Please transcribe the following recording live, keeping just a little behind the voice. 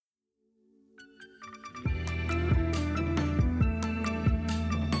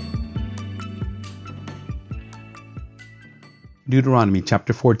Deuteronomy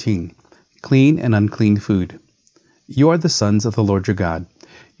chapter 14. Clean and unclean food. You are the sons of the Lord your God.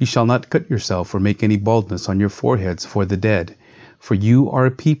 You shall not cut yourself or make any baldness on your foreheads for the dead, for you are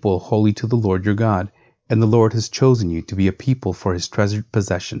a people holy to the Lord your God, and the Lord has chosen you to be a people for his treasured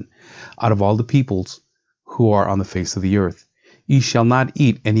possession, out of all the peoples who are on the face of the earth. You shall not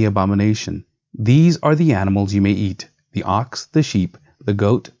eat any abomination. These are the animals you may eat: the ox, the sheep, the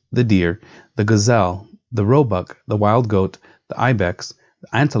goat, the deer, the gazelle, the roebuck, the wild goat, the ibex,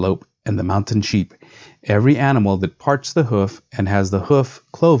 the antelope, and the mountain sheep. Every animal that parts the hoof and has the hoof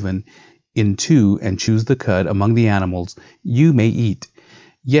cloven in two and chews the cud among the animals, you may eat.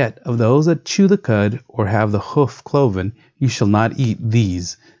 Yet of those that chew the cud or have the hoof cloven, you shall not eat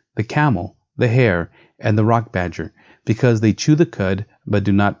these: the camel, the hare, and the rock badger, because they chew the cud but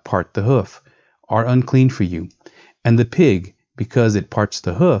do not part the hoof, are unclean for you. And the pig, because it parts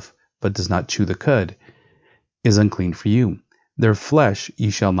the hoof but does not chew the cud, is unclean for you. Their flesh you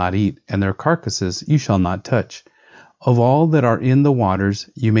shall not eat, and their carcasses you shall not touch. Of all that are in the waters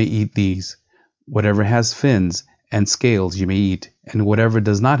you may eat these: whatever has fins and scales you may eat, and whatever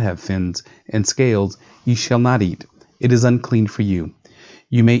does not have fins and scales you shall not eat. It is unclean for you.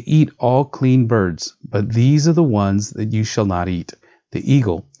 You may eat all clean birds, but these are the ones that you shall not eat: the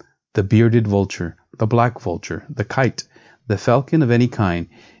eagle, the bearded vulture, the black vulture, the kite, the falcon of any kind,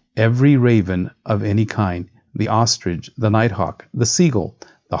 every raven of any kind, the ostrich, the nighthawk, the seagull,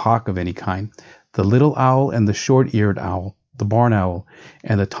 the hawk of any kind, the little owl and the short-eared owl, the barn owl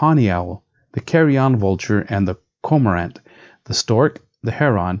and the tawny owl, the carrion vulture and the cormorant, the stork, the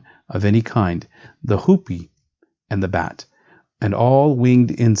heron of any kind, the hoopie and the bat. And all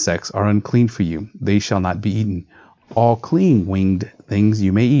winged insects are unclean for you. They shall not be eaten. All clean winged things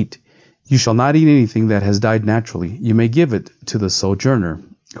you may eat. You shall not eat anything that has died naturally. You may give it to the sojourner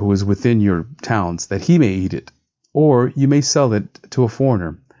who is within your towns, that he may eat it, or you may sell it to a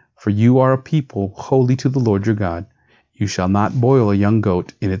foreigner. For you are a people holy to the Lord your God. You shall not boil a young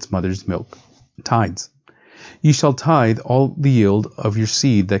goat in its mother's milk. Tithes. You shall tithe all the yield of your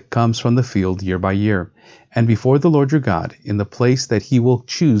seed that comes from the field year by year, and before the Lord your God, in the place that he will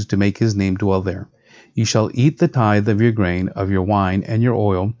choose to make his name dwell there. You shall eat the tithe of your grain, of your wine, and your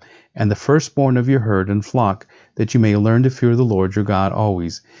oil, and the firstborn of your herd and flock, that you may learn to fear the Lord your God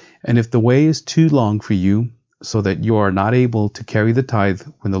always. And if the way is too long for you, so that you are not able to carry the tithe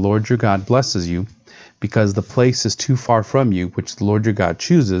when the Lord your God blesses you, because the place is too far from you, which the Lord your God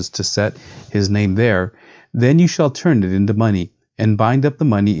chooses to set his name there, then you shall turn it into money, and bind up the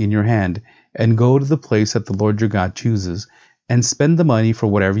money in your hand, and go to the place that the Lord your God chooses, and spend the money for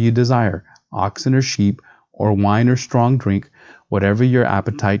whatever you desire: oxen or sheep, or wine or strong drink, whatever your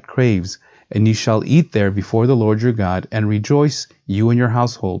appetite craves. And you shall eat there before the Lord your God, and rejoice, you and your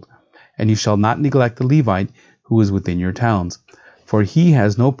household. And you shall not neglect the Levite who is within your towns, for he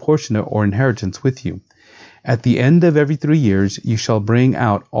has no portion or inheritance with you. At the end of every 3 years you shall bring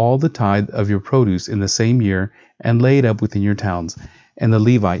out all the tithe of your produce in the same year, and lay it up within your towns. And the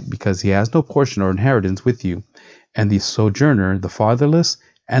Levite, because he has no portion or inheritance with you, and the sojourner, the fatherless,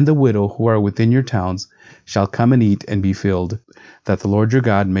 and the widow who are within your towns, shall come and eat and be filled, that the Lord your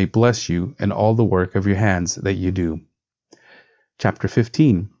God may bless you in all the work of your hands that you do. Chapter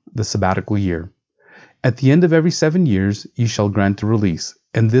 15. The Sabbatical Year. At the end of every 7 years you shall grant a release,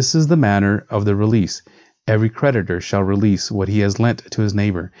 and this is the manner of the release. Every creditor shall release what he has lent to his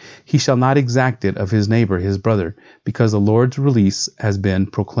neighbor. He shall not exact it of his neighbor his brother, because the Lord's release has been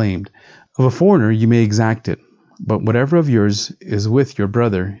proclaimed. Of a foreigner you may exact it, but whatever of yours is with your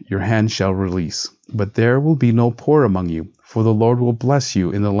brother, your hand shall release. But there will be no poor among you, for the Lord will bless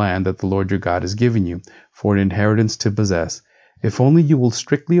you in the land that the Lord your God has given you, for an inheritance to possess. If only you will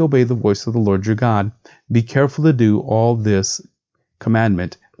strictly obey the voice of the Lord your God, be careful to do all this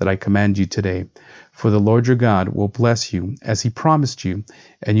commandment that I command you today. For the Lord your God will bless you, as he promised you,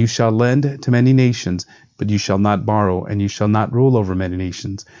 and you shall lend to many nations, but you shall not borrow, and you shall not rule over many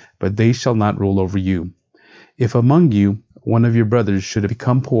nations, but they shall not rule over you. If among you one of your brothers should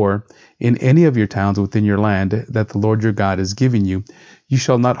become poor in any of your towns within your land that the Lord your God is giving you, you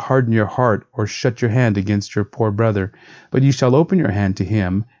shall not harden your heart or shut your hand against your poor brother, but you shall open your hand to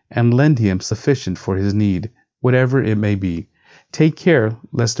him and lend him sufficient for his need, whatever it may be. Take care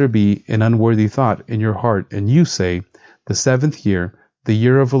lest there be an unworthy thought in your heart, and you say, the 7th year, the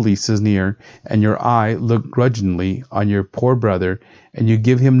year of release is near, and your eye look grudgingly on your poor brother, and you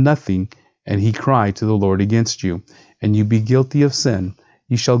give him nothing, and he cry to the Lord against you, and you be guilty of sin.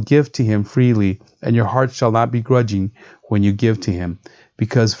 You shall give to him freely, and your heart shall not be grudging when you give to him,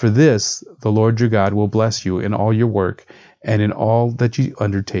 because for this the Lord your God will bless you in all your work and in all that you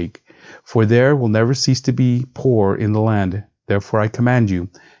undertake. For there will never cease to be poor in the land Therefore I command you,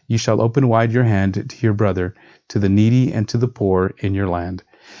 you shall open wide your hand to your brother, to the needy and to the poor in your land.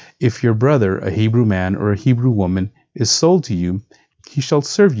 If your brother, a Hebrew man or a Hebrew woman, is sold to you, he shall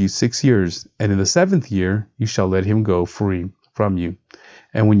serve you 6 years, and in the 7th year you shall let him go free from you.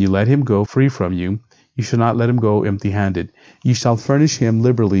 And when you let him go free from you, you shall not let him go empty-handed. You shall furnish him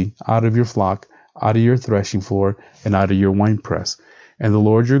liberally out of your flock, out of your threshing floor, and out of your winepress. And the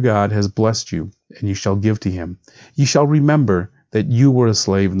Lord your God has blessed you, and you shall give to him. You shall remember that you were a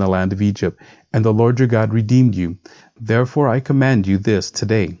slave in the land of Egypt, and the Lord your God redeemed you. Therefore I command you this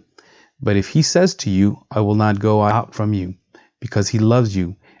today. But if he says to you, I will not go out from you, because he loves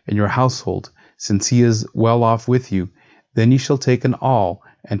you and your household, since he is well off with you, then you shall take an awl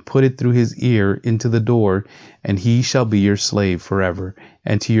and put it through his ear into the door, and he shall be your slave forever.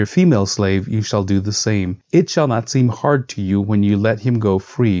 And to your female slave you shall do the same. It shall not seem hard to you when you let him go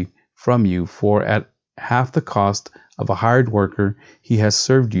free from you, for at half the cost of a hired worker he has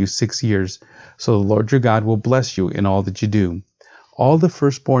served you 6 years. So the Lord your God will bless you in all that you do. All the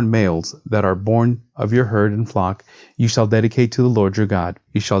firstborn males that are born of your herd and flock you shall dedicate to the Lord your God.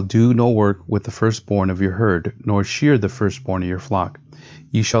 You shall do no work with the firstborn of your herd, nor shear the firstborn of your flock.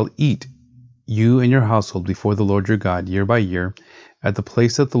 You shall eat, you and your household, before the Lord your God, year by year, at the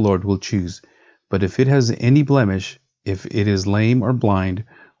place that the Lord will choose. But if it has any blemish, if it is lame or blind,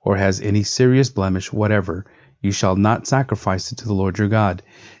 or has any serious blemish whatever, you shall not sacrifice it to the Lord your God.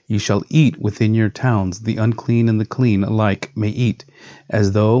 You shall eat within your towns. The unclean and the clean alike may eat,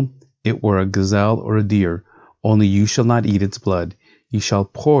 as though it were a gazelle or a deer. Only you shall not eat its blood. You shall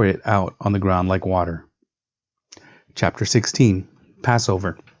pour it out on the ground like water. Chapter 16.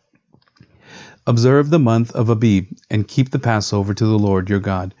 Passover. Observe the month of Abib, and keep the Passover to the Lord your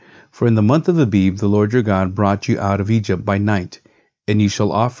God. For in the month of Abib the Lord your God brought you out of Egypt by night. And you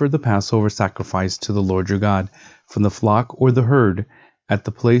shall offer the Passover sacrifice to the Lord your God from the flock or the herd, at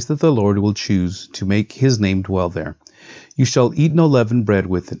the place that the Lord will choose, to make his name dwell there. You shall eat no leavened bread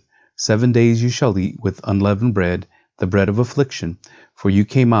with it. 7 days you shall eat with unleavened bread, the bread of affliction, for you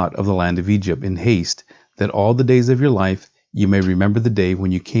came out of the land of Egypt in haste, that all the days of your life you may remember the day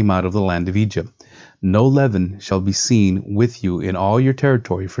when you came out of the land of Egypt. No leaven shall be seen with you in all your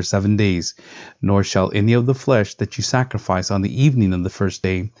territory for 7 days, nor shall any of the flesh that you sacrifice on the evening of the first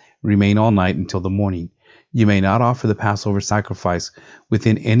day remain all night until the morning. You may not offer the Passover sacrifice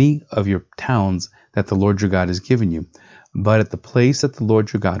within any of your towns that the Lord your God has given you, but at the place that the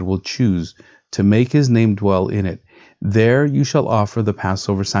Lord your God will choose to make his name dwell in it. There you shall offer the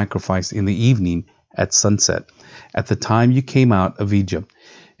Passover sacrifice in the evening at sunset, at the time you came out of Egypt,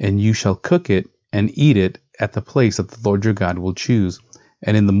 and you shall cook it and eat it at the place that the Lord your God will choose.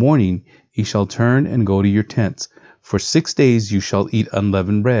 And in the morning ye shall turn and go to your tents. For 6 days you shall eat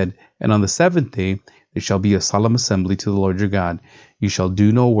unleavened bread, and on the 7th day there shall be a solemn assembly to the Lord your God. You shall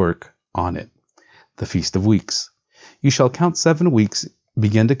do no work on it. The Feast of Weeks. You shall count 7 weeks,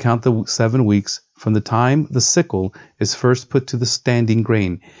 begin to count the 7 weeks from the time the sickle is first put to the standing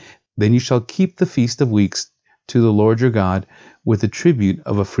grain. Then you shall keep the Feast of Weeks to the Lord your God with the tribute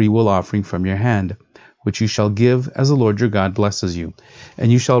of a freewill offering from your hand, which you shall give as the Lord your God blesses you.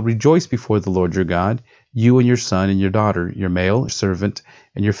 And you shall rejoice before the Lord your God, you and your son and your daughter, your male servant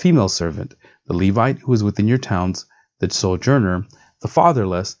and your female servant, the Levite who is within your towns, the sojourner, the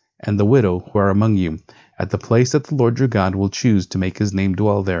fatherless, and the widow who are among you, at the place that the Lord your God will choose to make his name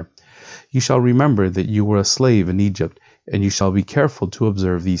dwell there. You shall remember that you were a slave in Egypt, and you shall be careful to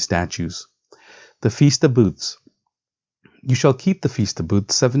observe these statutes. The Feast of Booths. You shall keep the Feast of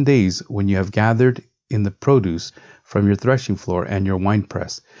Booths 7 days when you have gathered in the produce from your threshing floor and your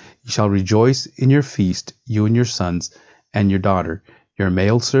winepress. You shall rejoice in your feast, you and your sons and your daughter, your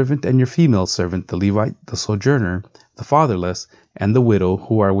male servant and your female servant, the Levite, the sojourner, the fatherless, and the widow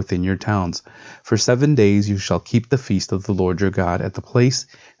who are within your towns. For 7 days you shall keep the feast of the Lord your God at the place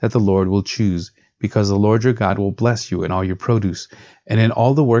that the Lord will choose, because the Lord your God will bless you in all your produce, and in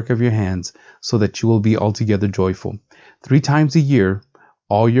all the work of your hands, so that you will be altogether joyful. 3 times a year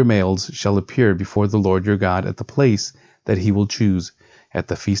all your males shall appear before the Lord your God at the place that he will choose, at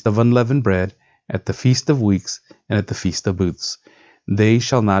the Feast of Unleavened Bread, at the Feast of Weeks, and at the Feast of Booths. They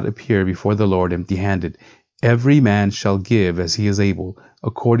shall not appear before the Lord empty-handed. Every man shall give as he is able,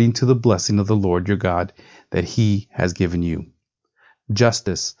 according to the blessing of the Lord your God that he has given you.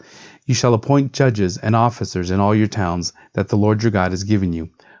 Justice. You shall appoint judges and officers in all your towns that the Lord your God has given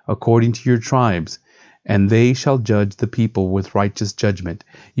you, according to your tribes, and they shall judge the people with righteous judgment.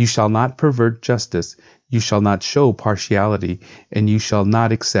 You shall not pervert justice, you shall not show partiality, and you shall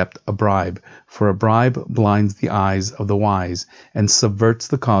not accept a bribe, for a bribe blinds the eyes of the wise and subverts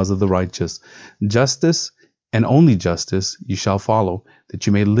the cause of the righteous. Justice and only justice you shall follow, that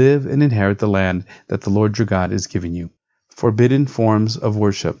you may live and inherit the land that the Lord your God is giving you. Forbidden forms of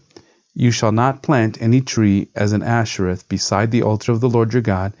worship. You shall not plant any tree as an Ashereth beside the altar of the Lord your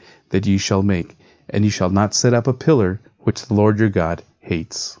God that ye shall make, and you shall not set up a pillar which the Lord your God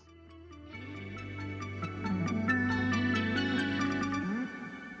hates.